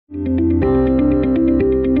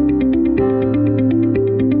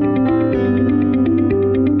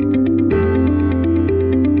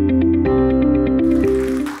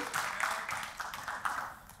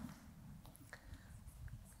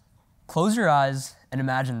eyes and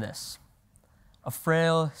imagine this: a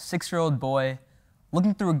frail 6-year-old boy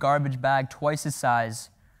looking through a garbage bag twice his size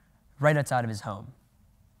right outside of his home.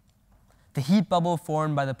 The heat bubble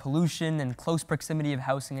formed by the pollution and close proximity of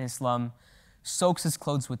housing in his slum soaks his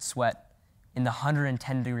clothes with sweat in the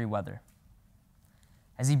 110-degree weather.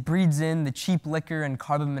 As he breathes in the cheap liquor and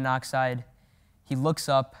carbon monoxide, he looks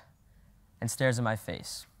up and stares at my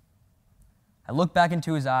face. I look back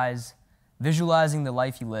into his eyes, visualizing the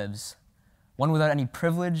life he lives, one without any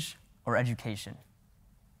privilege or education.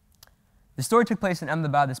 The story took place in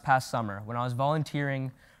Ahmedabad this past summer when I was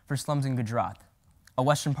volunteering for slums in Gujarat, a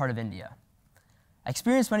western part of India. I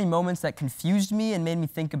experienced many moments that confused me and made me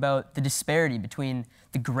think about the disparity between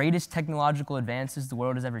the greatest technological advances the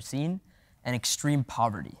world has ever seen and extreme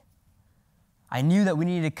poverty. I knew that we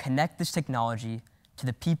needed to connect this technology to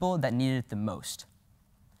the people that needed it the most.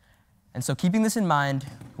 And so keeping this in mind,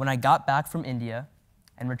 when I got back from India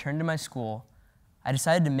and returned to my school, I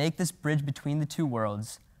decided to make this bridge between the two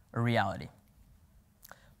worlds a reality.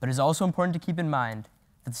 But it is also important to keep in mind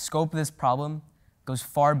that the scope of this problem goes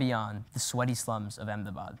far beyond the sweaty slums of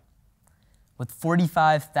Ahmedabad. With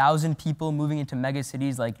 45,000 people moving into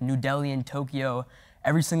megacities like New Delhi and Tokyo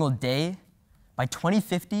every single day, by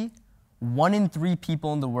 2050, 1 in 3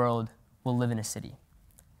 people in the world will live in a city.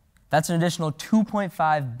 That's an additional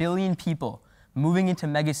 2.5 billion people moving into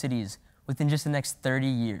megacities within just the next 30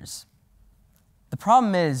 years. The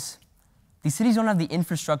problem is, these cities don't have the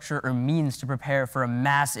infrastructure or means to prepare for a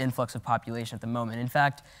mass influx of population at the moment. In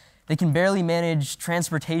fact, they can barely manage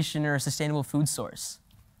transportation or a sustainable food source.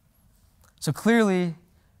 So clearly,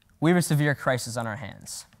 we have a severe crisis on our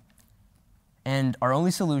hands. And our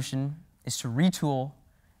only solution is to retool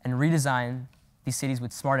and redesign these cities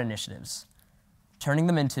with smart initiatives, turning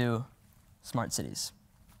them into smart cities.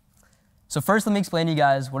 So first, let me explain to you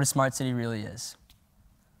guys what a smart city really is.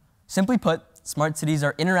 Simply put, smart cities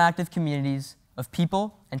are interactive communities of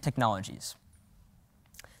people and technologies.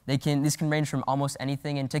 This can range from almost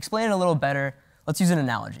anything, and to explain it a little better, let's use an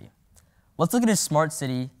analogy. Let's look at a smart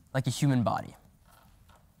city like a human body.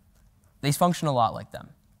 They function a lot like them.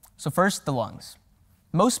 So first, the lungs.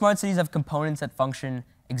 Most smart cities have components that function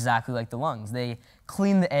exactly like the lungs. They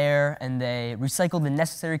clean the air and they recycle the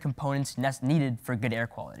necessary components needed for good air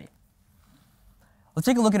quality. Let's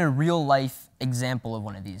take a look at a real-life example of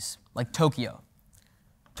one of these, like Tokyo.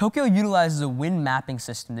 Tokyo utilizes a wind mapping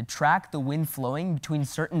system to track the wind flowing between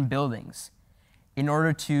certain buildings in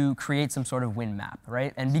order to create some sort of wind map,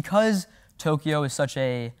 right? And because Tokyo is such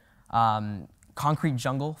a concrete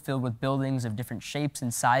jungle filled with buildings of different shapes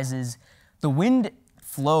and sizes, the wind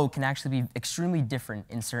flow can actually be extremely different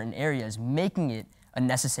in certain areas, making it a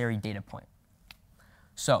necessary data point.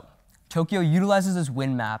 So Tokyo utilizes this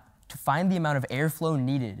wind map to find the amount of airflow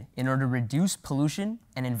needed in order to reduce pollution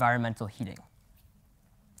and environmental heating.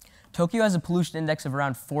 Tokyo has a pollution index of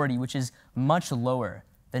around 40, which is much lower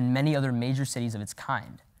than many other major cities of its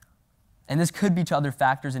kind. And this could be to other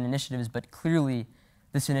factors and initiatives, but clearly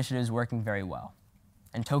this initiative is working very well.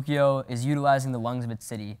 And Tokyo is utilizing the lungs of its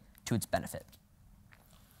city to its benefit.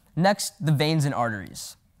 Next, the veins and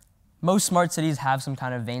arteries. Most smart cities have some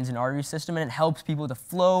kind of veins and artery system, and it helps people to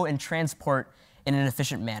flow and transport in an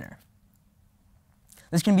efficient manner.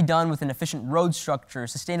 This can be done with an efficient road structure,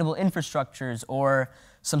 sustainable infrastructures, or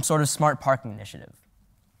some sort of smart parking initiative.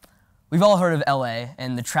 We've all heard of LA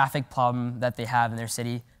and the traffic problem that they have in their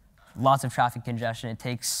city. Lots of traffic congestion. It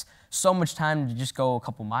takes so much time to just go a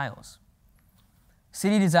couple miles.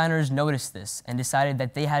 City designers noticed this and decided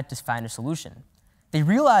that they had to find a solution. They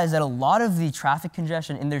realized that a lot of the traffic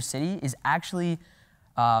congestion in their city is actually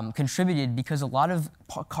contributed because a lot of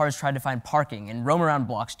cars tried to find parking and roam around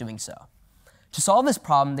blocks doing so. To solve this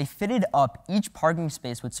problem, they fitted up each parking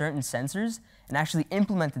space with certain sensors and actually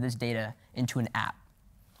implemented this data into an app.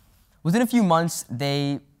 Within a few months,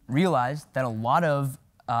 they realized that a lot of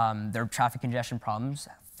their traffic congestion problems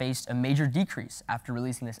faced a major decrease after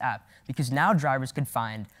releasing this app, because now drivers could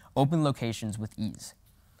find open locations with ease.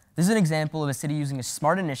 This is an example of a city using a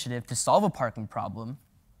smart initiative to solve a parking problem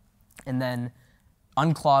and then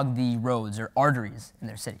unclog the roads or arteries in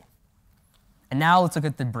their city. And now let's look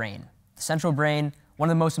at the brain. The central brain, one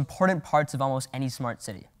of the most important parts of almost any smart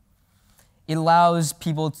city. It allows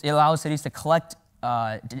cities to collect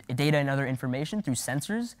data and other information through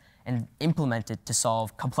sensors and implement it to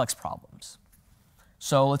solve complex problems.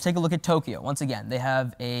 So let's take a look at Tokyo. Once again, they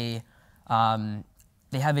have a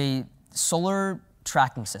solar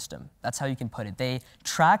tracking system. That's how you can put it. They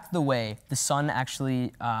track the way the sun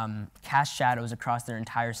actually casts shadows across their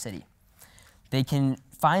entire city. They can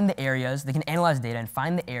find the areas, they can analyze data and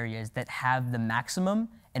find the areas that have the maximum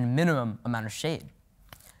and minimum amount of shade.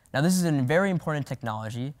 Now, this is a very important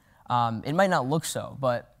technology. It might not look so,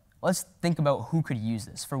 but let's think about who could use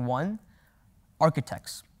this. For one,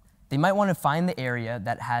 architects. They might want to find the area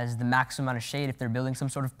that has the maximum amount of shade if they're building some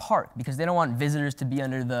sort of park, because they don't want visitors to be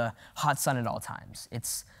under the hot sun at all times.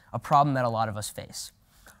 It's a problem that a lot of us face.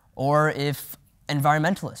 Or if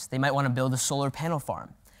environmentalists, they might want to build a solar panel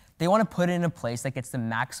farm. They want to put it in a place that gets the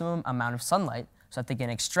maximum amount of sunlight so that they can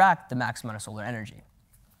extract the maximum amount of solar energy.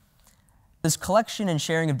 This collection and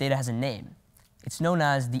sharing of data has a name. It's known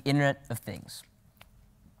as the Internet of Things.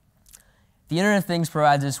 The Internet of Things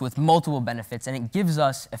provides us with multiple benefits, and it gives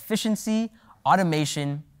us efficiency,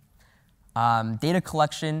 automation, data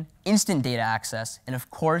collection, instant data access, and of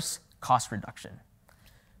course, cost reduction.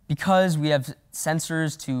 Because we have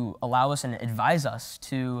sensors to allow us and advise us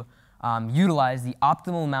to utilize the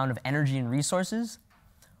optimal amount of energy and resources,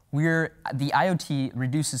 the IoT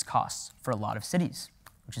reduces costs for a lot of cities,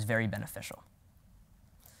 which is very beneficial.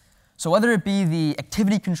 So whether it be the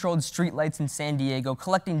activity-controlled streetlights in San Diego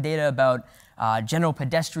collecting data about general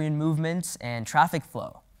pedestrian movements and traffic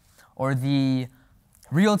flow, or the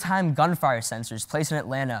real-time gunfire sensors placed in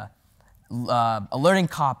Atlanta alerting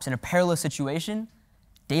cops in a perilous situation,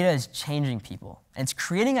 data is changing people. And it's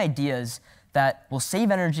creating ideas that will save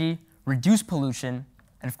energy, reduce pollution,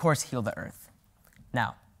 and of course, heal the earth.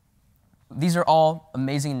 Now, these are all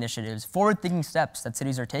amazing initiatives, forward-thinking steps that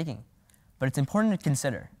cities are taking, but it's important to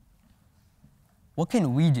consider, what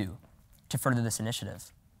can we do to further this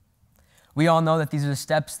initiative? We all know that these are the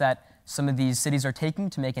steps that some of these cities are taking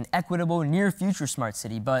to make an equitable, near-future smart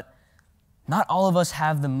city, but not all of us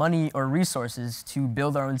have the money or resources to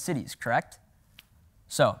build our own cities, correct?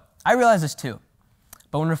 So, I realize this too,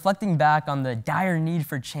 but when reflecting back on the dire need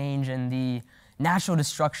for change and the natural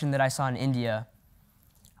destruction that I saw in India,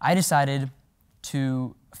 I decided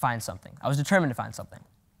to find something. I was determined to find something.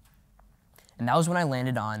 And that was when I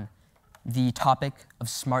landed on the topic of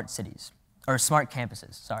smart cities, or smart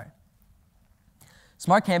campuses, sorry.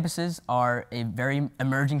 Smart campuses are a very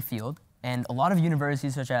emerging field, and a lot of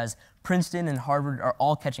universities such as Princeton and Harvard are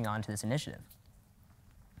all catching on to this initiative.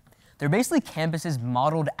 They're basically campuses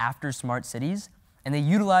modeled after smart cities, and they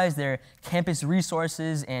utilize their campus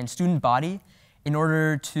resources and student body in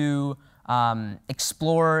order to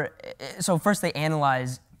explore. So first they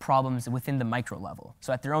analyze problems within the micro level,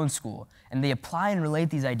 so at their own school, and they apply and relate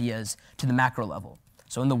these ideas to the macro level,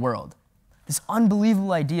 so in the world. This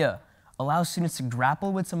unbelievable idea allows students to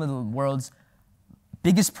grapple with some of the world's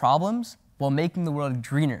biggest problems while making the world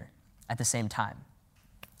greener at the same time.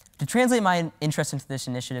 To translate my interest into this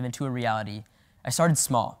initiative into a reality, I started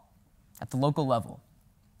small, at the local level,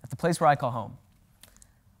 at the place where I call home.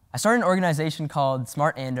 I started an organization called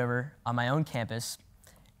Smart Andover on my own campus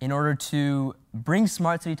in order to bring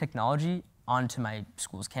smart city technology onto my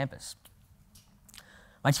school's campus.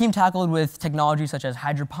 My team tackled with technology such as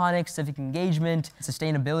hydroponics, civic engagement,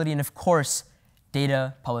 sustainability, and of course,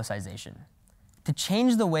 data publicization, to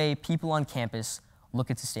change the way people on campus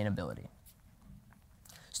look at sustainability.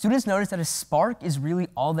 Students notice that a spark is really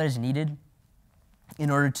all that is needed in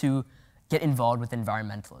order to get involved with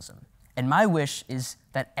environmentalism. And my wish is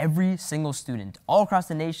that every single student all across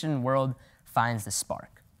the nation and world finds this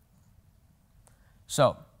spark.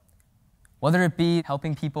 So, whether it be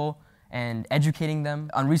helping people and educating them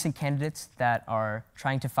on recent candidates that are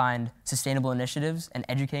trying to find sustainable initiatives and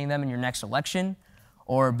educating them in your next election,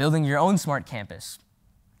 or building your own smart campus,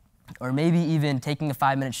 or maybe even taking a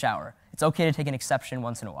 5-minute shower. It's okay to take an exception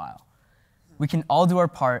once in a while. We can all do our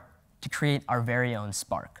part to create our very own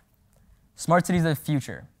spark. Smart cities are the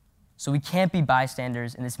future, so we can't be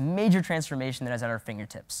bystanders in this major transformation that is at our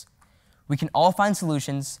fingertips. We can all find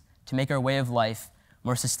solutions to make our way of life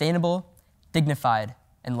more sustainable, dignified,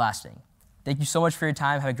 and lasting. Thank you so much for your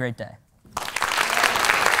time. Have a great day.